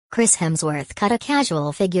Chris Hemsworth cut a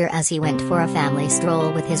casual figure as he went for a family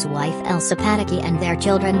stroll with his wife Elsa Pataky and their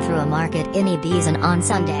children through a market in Ibiza on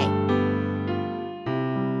Sunday.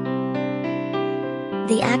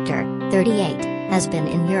 The actor, 38, has been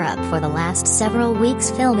in Europe for the last several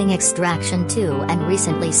weeks filming Extraction 2 and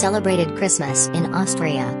recently celebrated Christmas in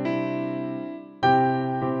Austria.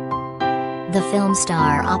 The film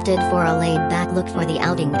star opted for a laid-back look for the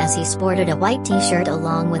outing as he sported a white t-shirt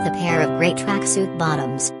along with a pair of grey tracksuit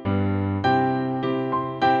bottoms.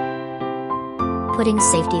 Putting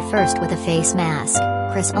safety first with a face mask,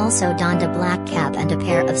 Chris also donned a black cap and a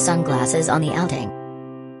pair of sunglasses on the outing.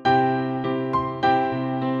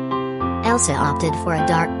 Elsa opted for a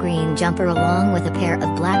dark green jumper along with a pair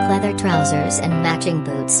of black leather trousers and matching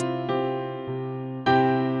boots.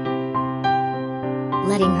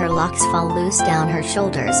 Letting her locks fall loose down her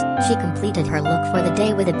shoulders, she completed her look for the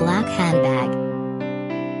day with a black handbag.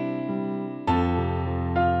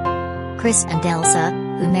 Chris and Elsa,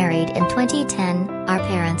 who married in 2010, are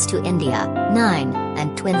parents to India, 9,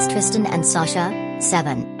 and twins Tristan and Sasha,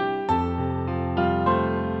 7.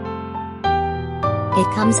 It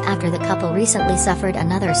comes after the couple recently suffered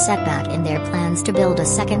another setback in their plans to build a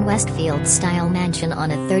second Westfield-style mansion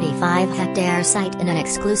on a 35-hectare site in an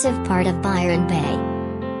exclusive part of Byron Bay.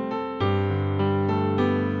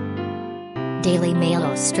 Daily Mail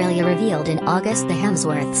Australia revealed in August the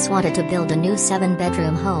Hemsworths wanted to build a new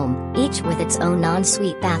 7-bedroom home, each with its own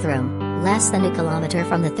ensuite bathroom, less than a kilometre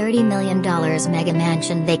from the $30 million mega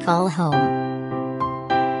mansion they call home.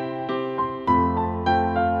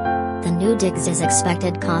 The new digs is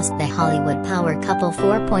expected cost the Hollywood power couple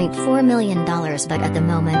 $4.4 million but at the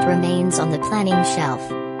moment remains on the planning shelf.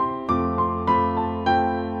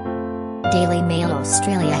 Daily Mail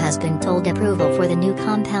Australia has been told approval for the new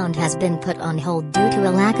compound has been put on hold due to a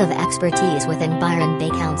lack of expertise within Byron Bay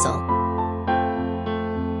Council.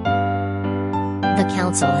 The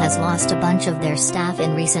council has lost a bunch of their staff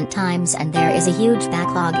in recent times and there is a huge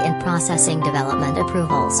backlog in processing development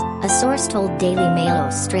approvals, a source told Daily Mail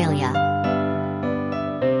Australia.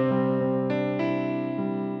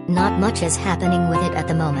 Not much is happening with it at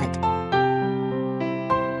the moment.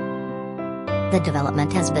 The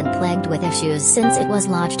development has been plagued with issues since it was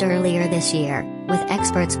launched earlier this year, with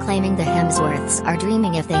experts claiming the Hemsworths are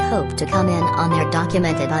dreaming if they hope to come in on their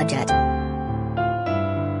documented budget.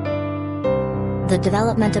 The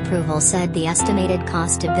development approval said the estimated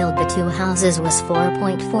cost to build the two houses was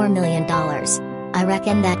 $4.4 million. I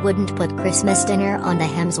reckon that wouldn't put Christmas dinner on the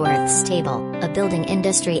Hemsworths' table, a building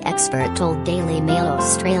industry expert told Daily Mail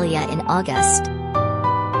Australia in August.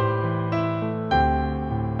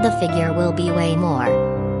 The figure will be way more.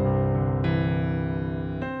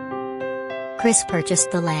 Chris purchased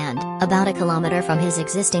the land, about a kilometre from his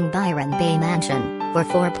existing Byron Bay mansion, for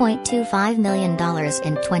 $4.25 million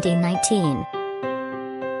in 2019.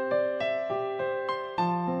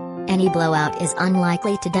 Any blowout is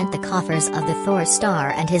unlikely to dent the coffers of the Thor star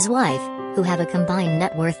and his wife, who have a combined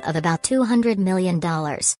net worth of about $200 million.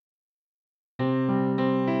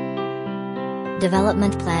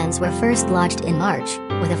 Development plans were first lodged in March,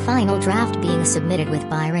 with a final draft being submitted with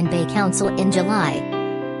Byron Bay Council in July.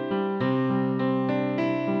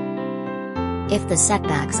 If the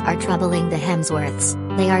setbacks are troubling the Hemsworths,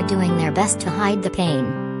 they are doing their best to hide the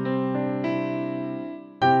pain.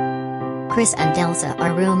 Chris and Elsa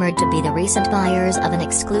are rumored to be the recent buyers of an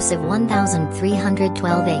exclusive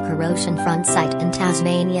 1,312-acre oceanfront site in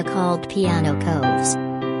Tasmania called Piano Coves.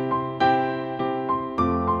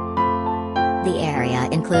 The area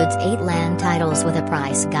includes 8 land titles with a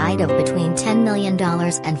price guide of between $10 million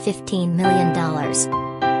and $15 million.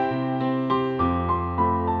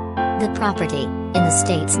 The property, in the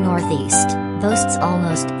state's northeast, boasts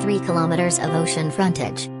almost 3 kilometers of ocean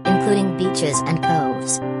frontage, including beaches and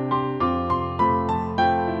coves.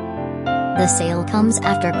 The sale comes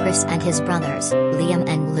after Chris and his brothers, Liam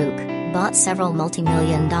and Luke, bought several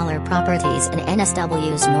multi-million-dollar properties in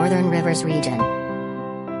NSW's Northern Rivers region.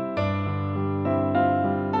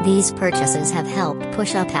 These purchases have helped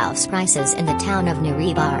push up house prices in the town of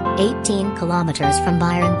Newrybar, 18 kilometers from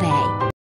Byron Bay.